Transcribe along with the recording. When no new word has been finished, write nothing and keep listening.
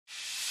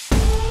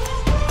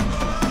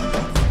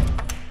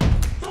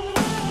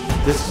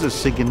This is a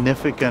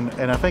significant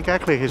and I think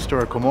actually a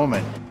historical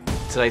moment.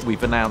 Today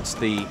we've announced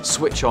the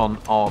switch on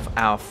of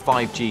our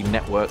 5G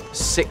network.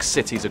 6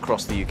 cities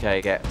across the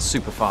UK get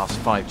super fast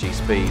 5G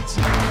speeds.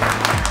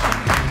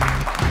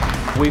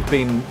 We've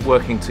been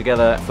working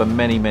together for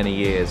many, many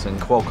years,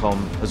 and Qualcomm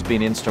has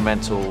been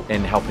instrumental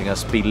in helping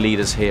us be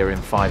leaders here in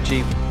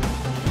 5G.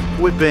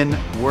 We've been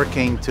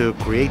working to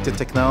create the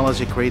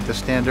technology, create the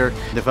standard,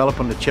 develop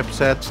on the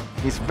chipsets.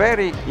 It's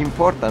very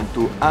important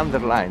to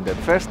underline that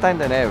first time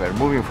than ever,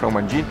 moving from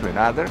one gene to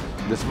another,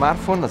 the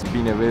smartphone has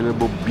been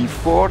available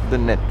before the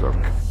network.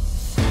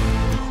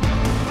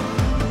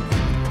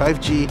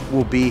 5G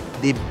will be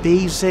the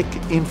basic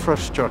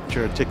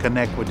infrastructure to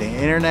connect with the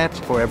internet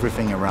for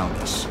everything around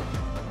us.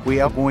 We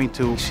are going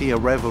to see a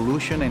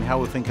revolution in how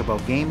we think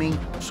about gaming,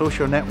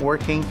 social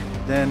networking.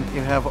 Then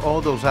you have all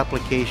those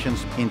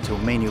applications into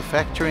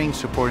manufacturing,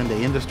 supporting the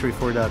Industry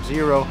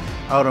 4.0,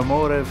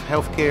 automotive,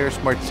 healthcare,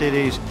 smart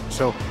cities.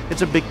 So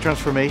it's a big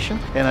transformation,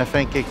 and I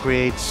think it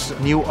creates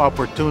new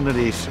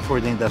opportunities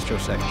for the industrial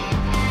sector.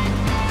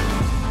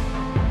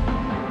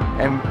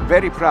 I'm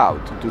very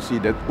proud to see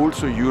that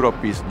also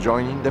Europe is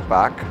joining the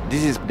pack.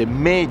 This is the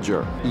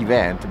major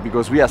event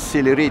because we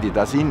accelerated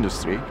as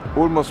industry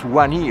almost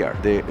 1 year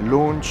the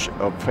launch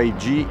of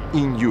 5G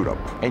in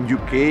Europe. And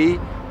UK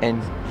and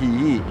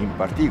EE in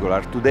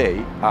particular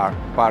today are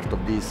part of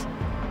this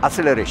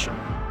acceleration.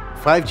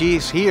 5G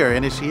is here,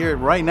 and it's here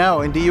right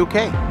now in the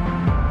UK.